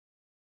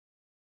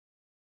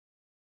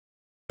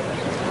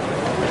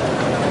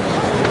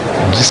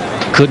Just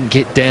couldn't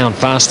get down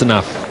fast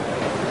enough.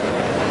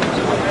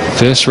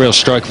 First real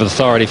stroke of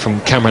authority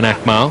from Cameron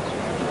Akmal.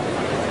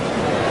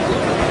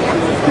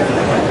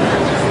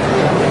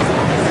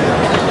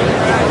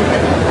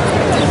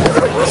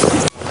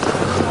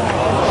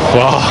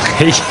 Wow,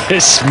 he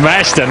just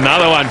smashed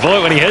another one.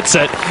 Boy, when he hits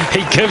it,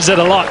 he gives it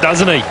a lot,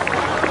 doesn't he?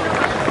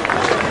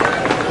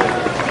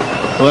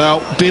 Well,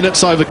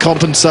 Bennett's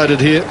overcompensated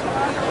here.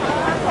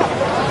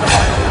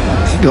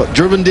 He got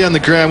driven down the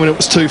ground when it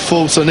was too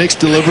full, so next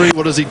delivery,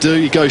 what does he do?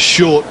 He goes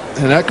short,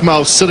 and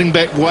Akmal's sitting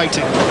back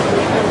waiting.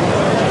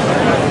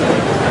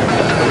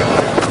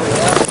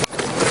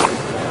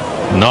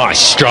 Nice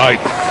stroke.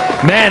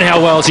 Man,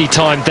 how well has he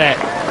timed that?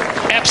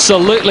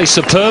 Absolutely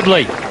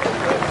superbly.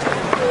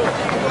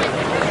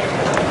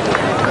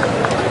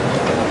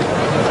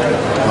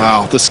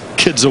 Wow, this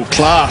kid's all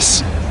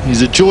class.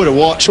 He's a joy to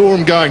watch. All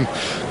him going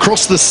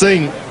across the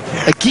seam.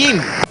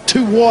 Again,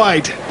 too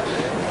wide.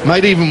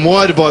 Made even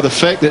wider by the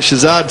fact that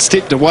Shazad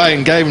stepped away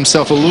and gave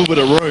himself a little bit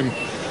of room.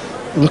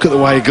 Look at the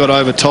way he got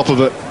over top of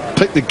it.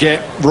 Picked the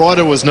gap.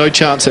 Ryder was no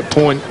chance at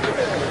point.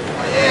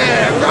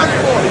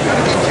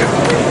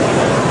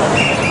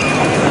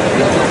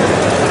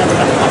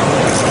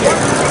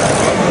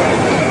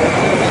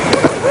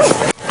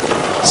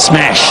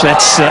 Smash.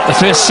 That's the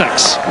first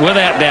 6,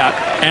 without doubt,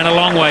 and a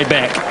long way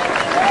back.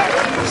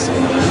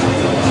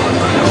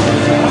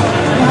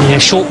 Yeah,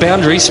 short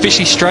boundary,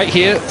 especially straight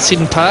here at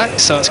Seddon Park,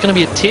 so it's going to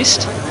be a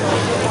test.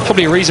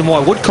 Probably a reason why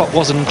Woodcock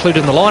wasn't included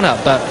in the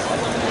lineup, but...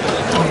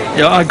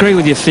 Yeah, I agree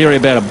with your theory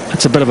about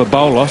it's a bit of a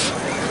bowl-off,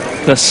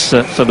 this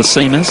for the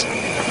seamers.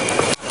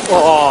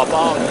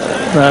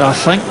 But I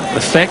think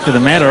the fact of the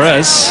matter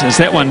is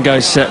that one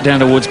goes down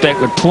towards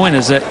backward point,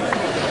 is that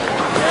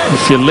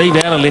if you leave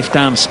out a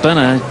left-arm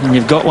spinner and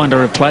you've got one to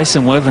replace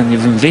him with and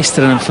you've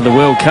invested in him for the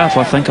World Cup,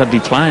 I think I'd be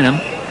playing him.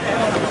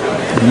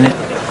 And that,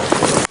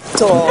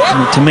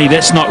 to me,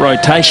 that's not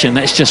rotation.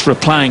 That's just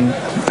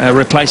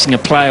replacing a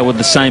player with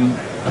the same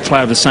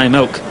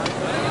ilk.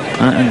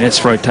 And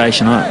that's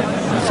rotation.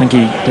 I think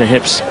he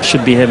perhaps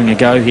should be having a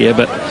go here,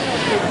 but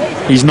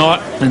he's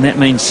not, and that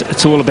means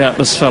it's all about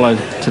this fellow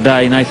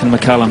today, Nathan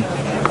McCullum.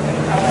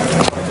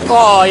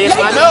 Oh, yes,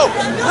 I know.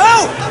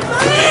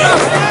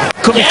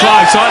 Could be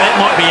close. That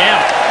might be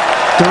out.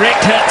 Direct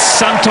hits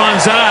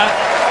sometimes are,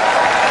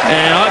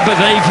 and I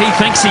believe he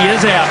thinks he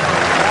is out.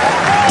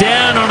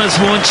 Down on his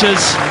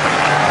haunches.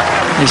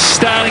 He's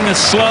starting a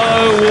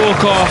slow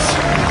walk off.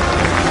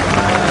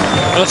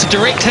 Well, it's a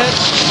direct hit.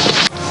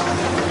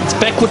 It's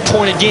backward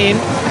point again.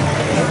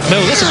 No,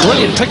 that's a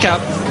brilliant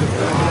pickup.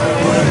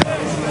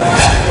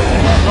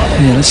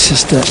 Yeah, let's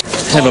just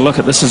have a look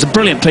at this. It's a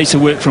brilliant piece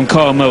of work from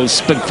Kyle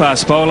Mills, big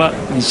fast bowler.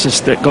 He's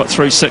just got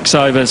through 6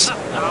 overs,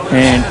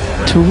 and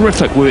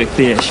terrific work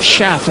there,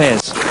 sharp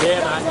as.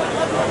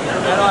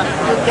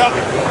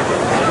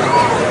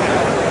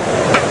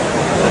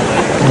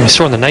 We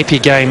saw in the Napier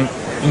game,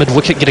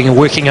 mid-wicket getting a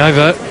working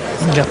over.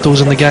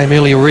 Guptill's in the game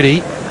early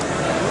already.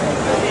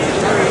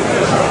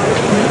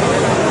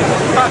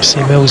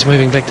 See Mills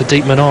moving back to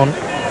deep mid-on.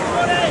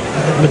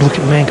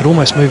 Mid-wicket man could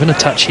almost move in a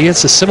touch here.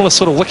 It's a similar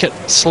sort of wicket,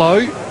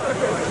 slow.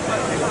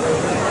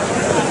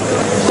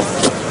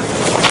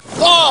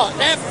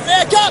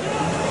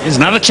 Here's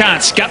another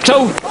chance.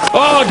 Guptill.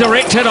 Oh,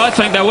 direct hit. I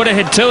think they would have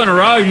had 2 in a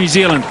row, New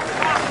Zealand.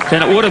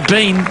 And it would have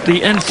been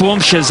the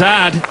informed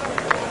Shazad,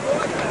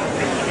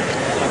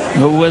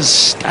 who was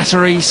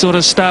stuttery sort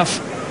of stuff.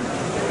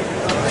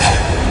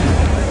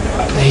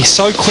 He's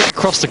so quick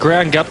across the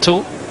ground,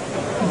 Guptill.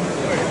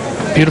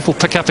 Beautiful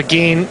pick up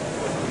again.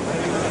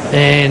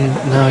 And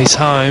no, he's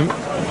home.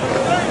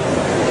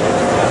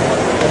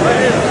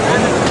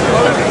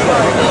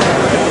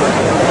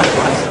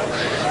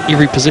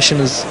 Every position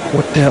is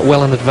worked out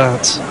well in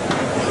advance.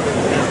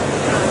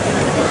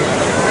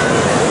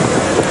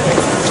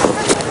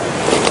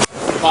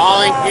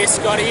 Bowling, yes,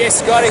 Scotty, yes,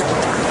 Scotty.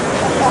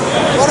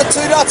 1 or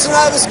 2 dots and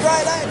overs,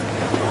 great,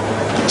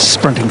 eh?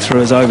 Sprinting through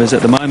his overs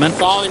at the moment.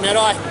 Bowling,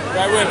 Madai.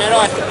 Go win,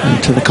 Madai.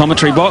 Into the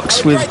commentary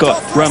box, we've got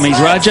Ramesh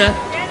Raja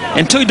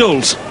and 2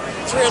 duels.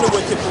 300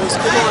 wicket, boys.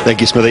 Come on.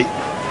 Thank you, Smithy.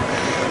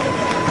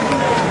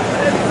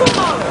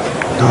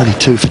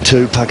 92 for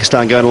 2.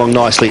 Pakistan going along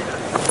nicely.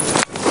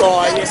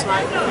 Oh, yes,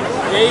 mate.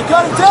 Yeah, you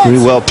got it, Dad. Very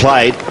well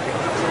played.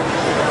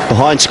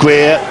 Behind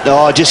square.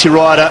 Oh, Jesse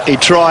Ryder. He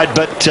tried,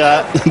 but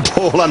the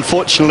ball,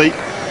 unfortunately,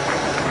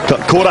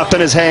 got caught up in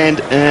his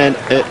hand and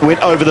it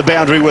went over the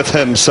boundary with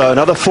him. So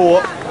another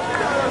 4.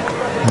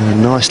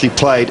 And nicely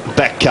played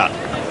back cut.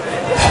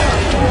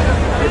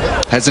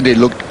 Hasn't he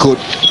looked good,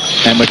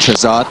 Ahmed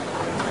Shazad?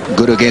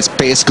 Good against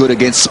pace, good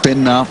against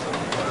spin now.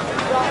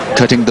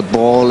 Cutting the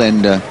ball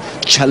and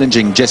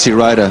challenging Jesse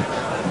Ryder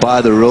by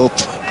the rope.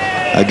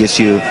 I guess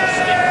you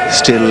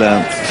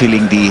still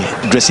feeling the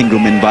dressing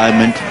room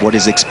environment, what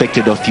is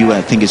expected of you.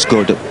 I think it's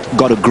got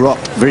to grow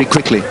up very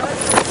quickly.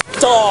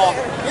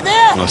 You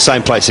there? Well,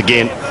 same place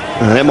again.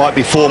 That might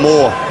be 4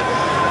 more.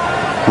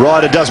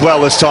 Ryder does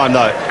well this time,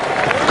 though.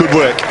 Good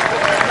work.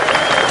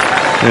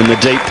 In the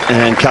deep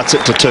and cuts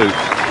it to 2.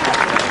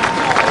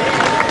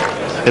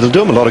 It'll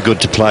do him a lot of good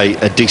to play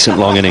a decent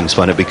long innings,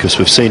 won't it? Because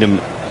we've seen him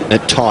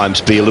at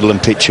times be a little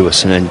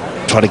impetuous and then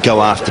try to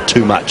go after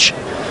too much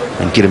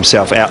and get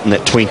himself out in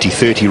that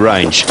 20-30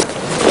 range.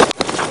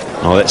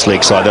 Oh, that's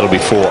leg side. That'll be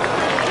 4.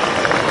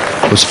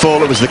 It was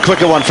full. It was the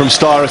quicker one from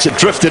Styris. It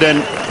drifted in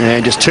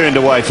and just turned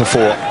away for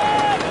 4.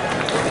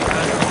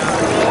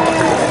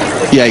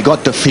 Yeah, he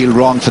got the feel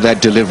wrong for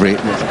that delivery.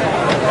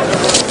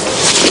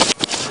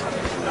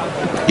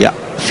 Yeah,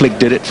 Flick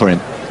did it for him.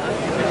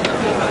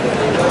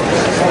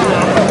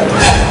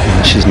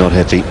 She's not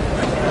happy.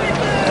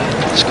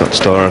 Scott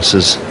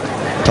Styris'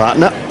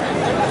 partner.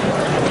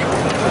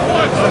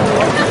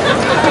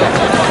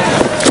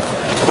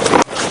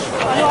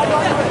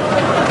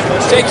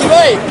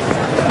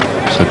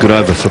 So good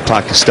over for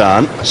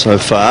Pakistan so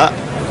far.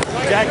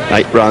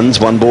 8 runs,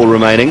 1 ball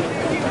remaining.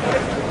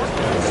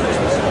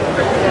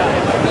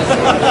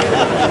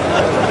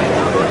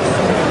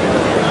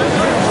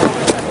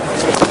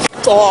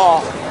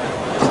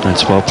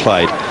 That's well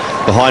played.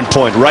 Behind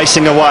point,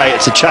 racing away.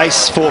 It's a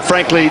chase for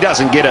Franklin. He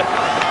doesn't get it.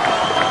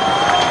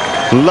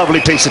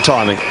 Lovely piece of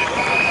timing.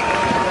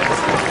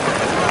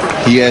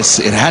 Yes,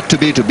 it had to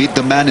be to beat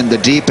the man in the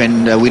deep,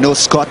 and we know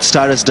Scott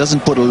Styris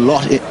doesn't put a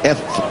lot of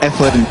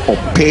effort or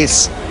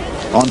pace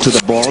onto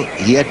the ball.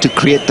 He had to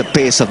create the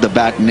pace of the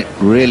bat, and it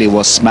really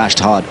was smashed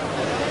hard.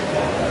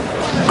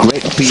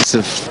 Great piece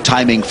of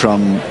timing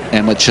from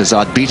Ahmed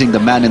Shahzad, beating the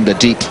man in the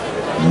deep.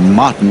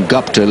 Martin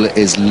Guptill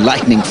is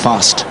lightning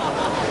fast.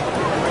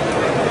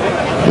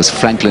 It was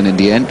Franklin in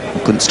the end who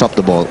couldn't stop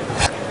the ball.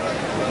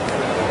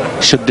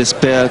 Should this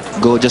pair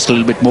go just a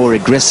little bit more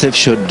aggressive?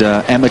 Should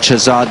Ahmed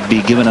Shahzad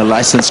be given a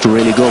license to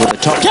really go over the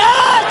top?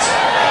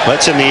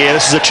 That's in the air.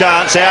 This is a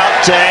chance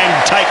out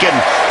and taken.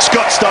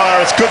 Scott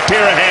Styris, good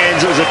pair of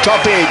hands. It was a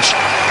top edge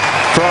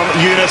from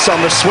Yunus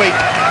on the sweep,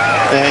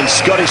 and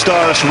Scotty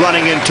Styris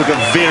running in took a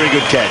very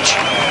good catch.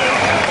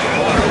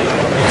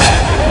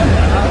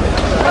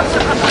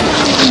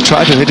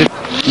 Tried to hit it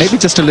maybe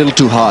just a little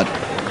too hard.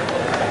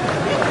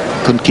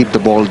 Couldn't keep the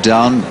ball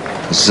down.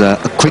 It was a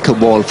quicker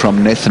ball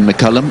from Nathan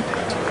McCullum.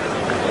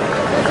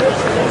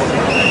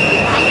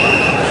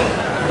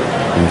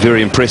 I'm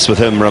very impressed with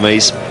him,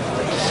 Ramiz.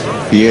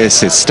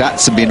 Yes, his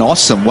stats have been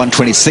awesome.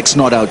 126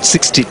 not out,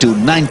 62,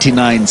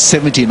 99,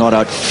 70 not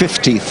out,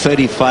 50,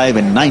 35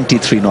 and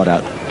 93 not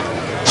out.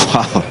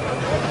 Wow.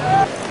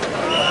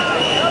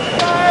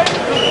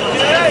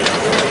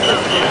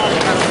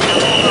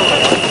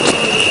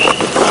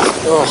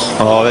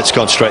 Oh, that's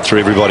gone straight through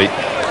everybody.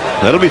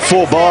 That'll be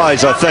 4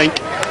 byes, I think.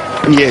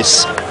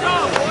 Yes,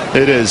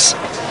 it is.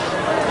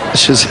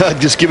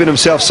 Shahzad just giving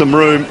himself some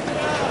room.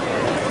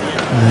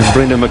 And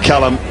Brendan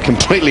McCullum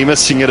completely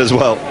missing it as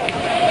well.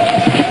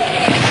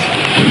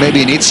 Maybe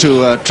he needs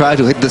to try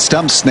to hit the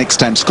stumps next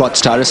time, Scott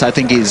Styris. I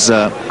think he's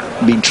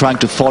been trying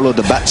to follow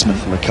the batsman.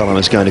 McCullum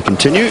is going to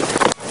continue.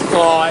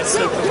 Oh, I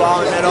slipped the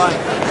ball in that eye.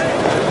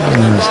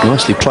 It's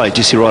nicely played.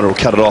 Jesse Ryder will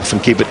cut it off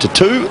and keep it to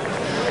 2.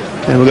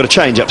 And we've got a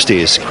change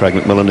upstairs. Craig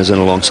McMillan is in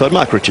alongside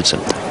Mark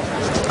Richardson.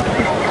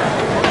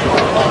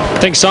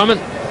 Thanks, Simon.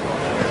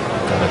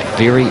 Got a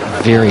very,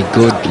 very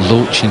good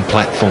launching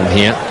platform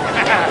here.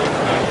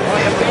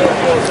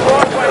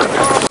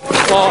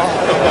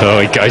 Oh,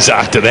 he goes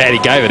after that. He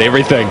gave it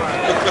everything.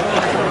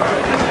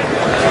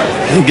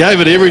 He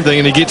gave it everything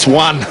and he gets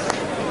 1.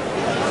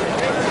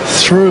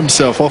 Threw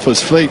himself off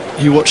his feet.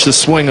 You watch the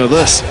swing of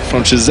this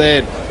from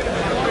Shahzad.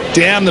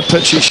 Down the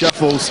pitch he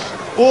shuffles.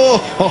 Oh,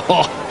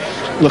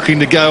 looking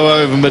to go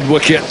over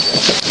mid-wicket.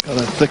 Got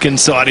a thick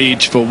inside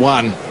edge for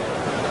 1.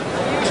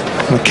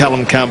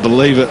 McCullum can't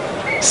believe it.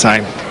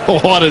 Saying,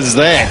 what is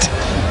that?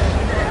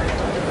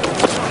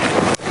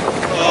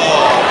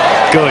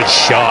 Good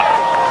shot.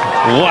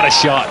 What a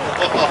shot.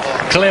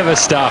 Clever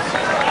stuff.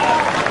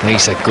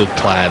 He's a good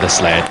player, this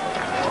lad.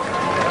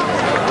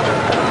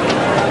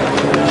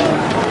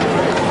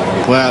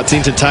 Wow, it's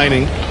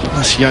entertaining.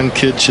 This young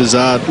kid,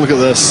 Shahzad, look at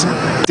this.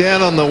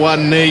 Down on the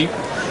one knee.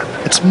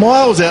 It's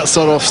miles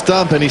outside off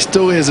stump and he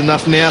still has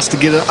enough nous to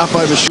get it up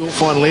over short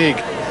fine leg.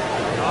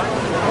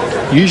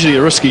 Usually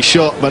a risky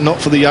shot, but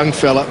not for the young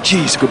fella.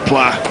 Geez, good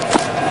player.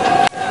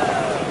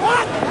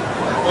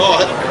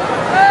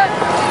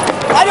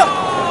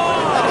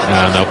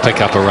 And they'll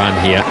pick up a run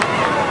here.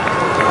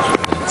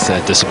 It's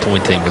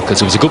disappointing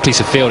because it was a good piece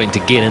of fielding to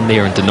get in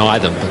there and deny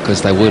them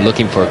because they were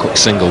looking for a quick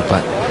single,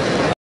 but